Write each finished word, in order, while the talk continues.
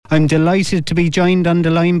I'm delighted to be joined on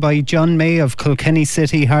the line by John Maye of Kilkenny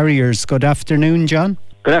City Harriers. Good afternoon, John.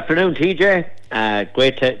 Good afternoon, TJ.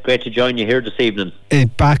 Great to join you here this evening.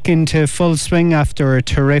 Back into full swing after a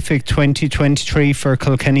terrific 2023 for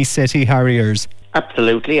Kilkenny City Harriers.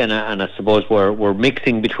 Absolutely, and I suppose we're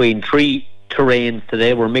mixing between three terrains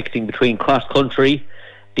today. We're mixing between cross country,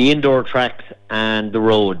 the indoor tracks, and the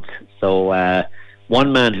roads. So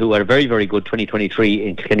one man who had a very, very good 2023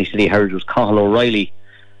 in Kilkenny City Harriers was Cathal O'Reilly,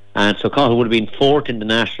 and so Cathal would have been fourth in the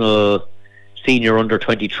national senior under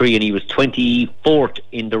 23, and he was 24th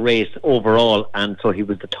in the race overall, and so he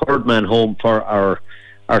was the third man home for our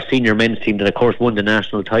senior men's team that of course won the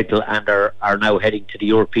national title and are now heading to the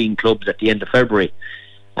European clubs at the end of February.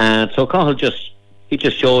 And so Cathal just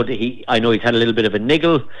showed, I know he's had a little bit of a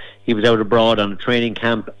niggle. He was out abroad on a training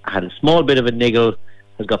camp, had a small bit of a niggle,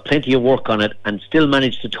 has got plenty of work on it, and still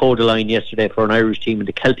managed to toe the line yesterday for an Irish team in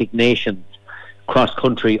the Celtic Nations cross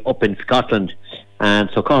country up in Scotland. And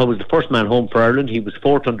so Cathal was the first man home for Ireland. He was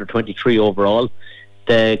fourth under 23 overall.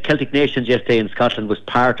 The Celtic Nations yesterday in Scotland was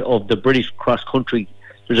part of the British cross country.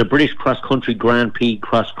 There's a British cross country Grand Prix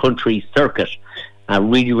cross country circuit.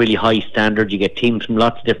 Really, really high standard. You get teams from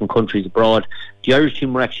lots of different countries abroad. The Irish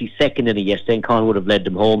team were actually second in it yesterday, and Cathal would have led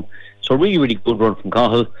them home. So really, really good run from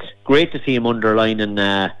Cathal. Great to see him underlining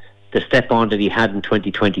the step on that he had in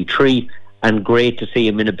 2023, and great to see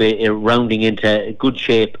him in a bit rounding into good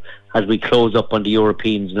shape as we close up on the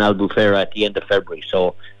Europeans in Albufeira at the end of February.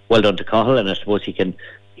 So well done to Cathal, and I suppose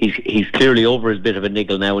he's clearly over his bit of a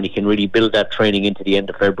niggle now, and he can really build that training into the end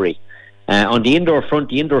of February. On the indoor front,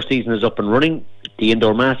 the indoor season is up and running. The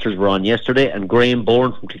indoor masters were on yesterday, and Graham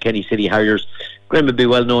Bourne from Kilkenny City Harriers. Graham would be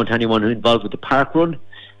well known to anyone who's involved with the park run,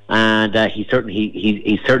 and he's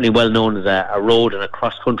certainly well known as a road and a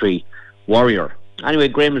cross country warrior. Anyway,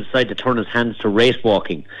 Graham decided to turn his hands to race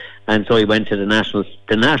walking, and so he went to the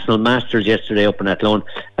national masters yesterday up in Athlone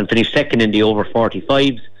and finished second in the over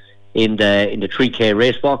 45s in the 3K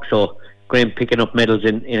race walk. So Graham picking up medals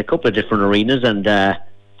in a couple of different arenas, and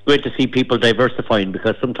great to see people diversifying,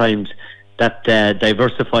 because sometimes that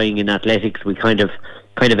diversifying in athletics we kind of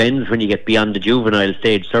ends when you get beyond the juvenile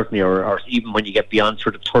stage, certainly, or even when you get beyond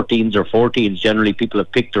sort of 13s or 14s. Generally people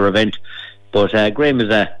have picked their event. But Graham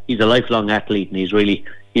he's a lifelong athlete, and he's really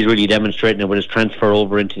demonstrating it with his transfer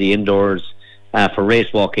over into the indoors for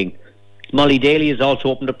race walking. Molly Daly has also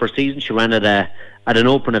opened up her season. She ran at an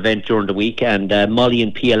open event during the week, and Molly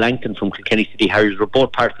and Pia Langton from Kilkenny City Harriers were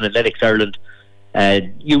both part of an Athletics Ireland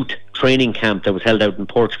youth training camp that was held out in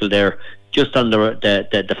Portugal there, just on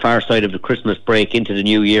the far side of the Christmas break into the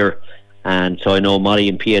new year. And so I know Molly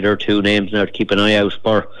and Pia, they're two names now to keep an eye out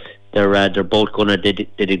for. They're both going to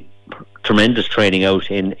did tremendous training out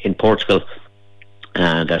in Portugal,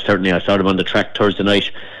 and certainly I saw them on the track Thursday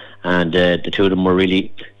night, and the two of them were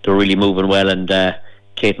really moving well, and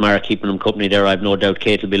Kate Mara keeping them company there. I've no doubt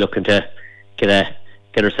Kate will be looking to get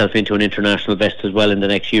herself into an international vest as well in the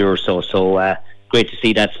next year or so. So great to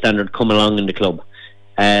see that standard come along in the club.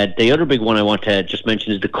 The other big one I want to just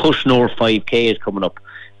mention is the Cushnore 5K is coming up,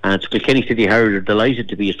 and so Kilkenny City Harriers are delighted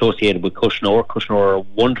to be associated with Cushnore. Cushnore are a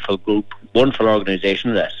wonderful group, wonderful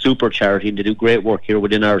organisation, a super charity, and they do great work here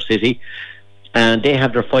within our city. And they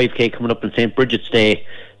have their 5K coming up on St. Bridget's Day,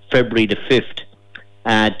 February the 5th.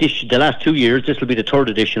 The last 2 years, this will be the third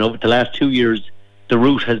edition of it. The last 2 years, the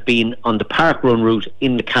route has been on the park run route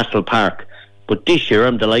in the Castle Park. But this year,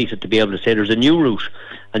 I'm delighted to be able to say there's a new route,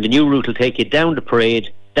 and the new route will take you down the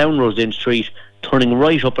parade, down Rosine Street, turning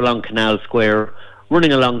right up along Canal Square,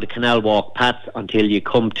 running along the Canal Walk paths until you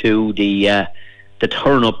come to the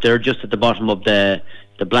turn up there just at the bottom of the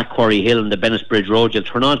Black Quarry Hill and the Bennisbridge Road. You'll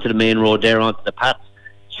turn onto the main road there, onto the paths,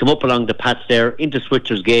 come up along the paths there into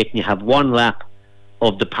Switcher's Gate, and you have one lap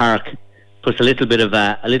of the park plus a little bit of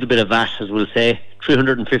VAT, as we'll say.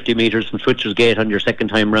 350 metres from Switcher's Gate on your second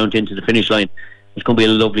time round into the finish line. It's going to be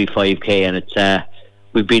a lovely 5K, and it's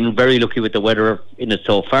we've been very lucky with the weather in it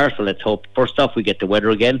so far, so let's hope first off we get the weather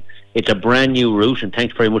again. It's a brand new route, and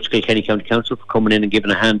thanks very much Kilkenny County Council for coming in and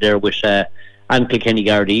giving a hand there with and Kilkenny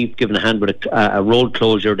Gardaí giving a hand with a road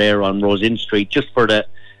closure there on Rosine Street just for the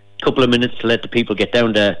couple of minutes to let the people get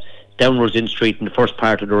down Rosine Street in the first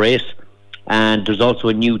part of the race. And there's also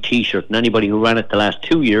a new t-shirt, and anybody who ran it the last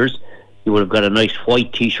 2 years, you would have got a nice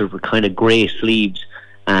white t-shirt with kind of grey sleeves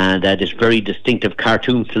and this very distinctive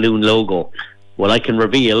Cartoon Saloon logo. Well, I can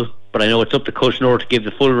reveal, but I know it's up to Cushnore to give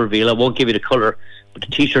the full reveal. I won't give you the colour, but the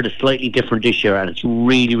t-shirt is slightly different this year, and it's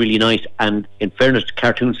really, really nice. And in fairness to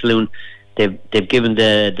Cartoon Saloon, they've given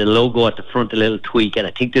the logo at the front a little tweak, and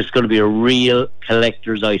I think this is going to be a real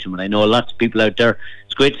collector's item. And I know lots of people out there.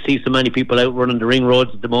 It's great to see so many people out running the ring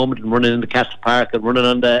roads at the moment, and running in the Castle Park, and running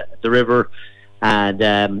on the river. And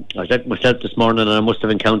I was out myself this morning, and I must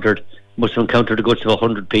have encountered the guts of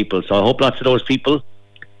 100 people. So I hope lots of those people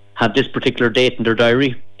have this particular date in their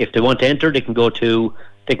diary. If they want to enter, they can go to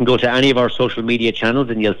any of our social media channels,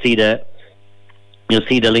 and you'll see the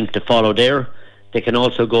link to follow there. They can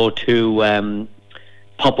also go to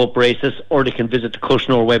Pop-Up Races, or they can visit the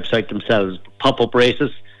Cushnore website themselves. Pop-Up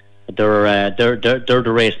Races, they're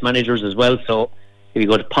the race managers as well. So if you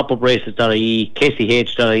go to popupraces.ie,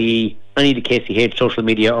 kch.ie, any of the KCH social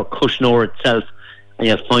media, or Cushnore itself, and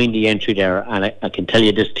you'll find the entry there. And I can tell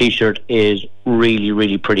you, this T-shirt is really,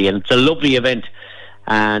 really pretty, and it's a lovely event,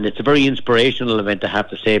 and it's a very inspirational event, I have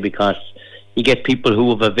to say, because you get people who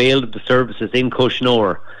have availed of the services in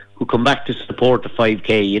Cushnore who come back to support the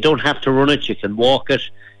 5K. You don't have to run it, you can walk it.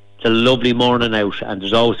 It's a lovely morning out, and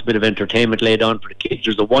there's always a bit of entertainment laid on for the kids.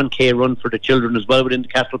 There's a 1K run for the children as well within the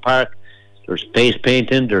Castle Park. There's face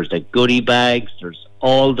painting, there's the goodie bags, there's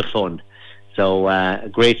all the fun. So a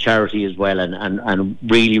great charity as well, and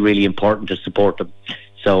really, really important to support them.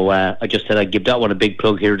 So I just said I'd give that one a big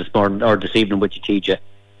plug here this morning, or this evening, with you, TJ.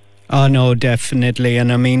 Oh no, definitely.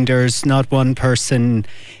 And I mean, there's not one person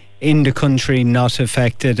in the country not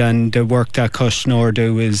affected, and the work that Cushnore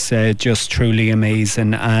do is just truly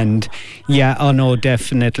amazing. And yeah, oh no,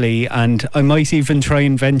 definitely. And I might even try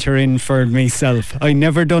and venture in for myself. I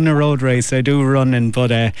never done a road race, I do running,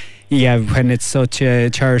 but yeah, when it's such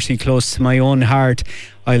a charity close to my own heart,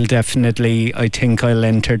 I think I'll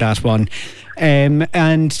enter that one.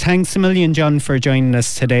 And thanks a million, John, for joining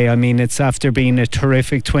us today. I mean, it's after being a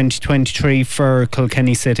terrific 2023 for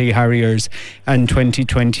Kilkenny City Harriers, and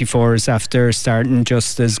 2024 is after starting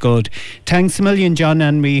just as good. Thanks a million, John,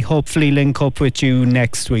 and we hopefully link up with you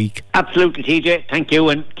next week. Absolutely, TJ. Thank you,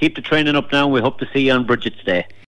 and keep the training up now. We hope to see you on Bridget's Day.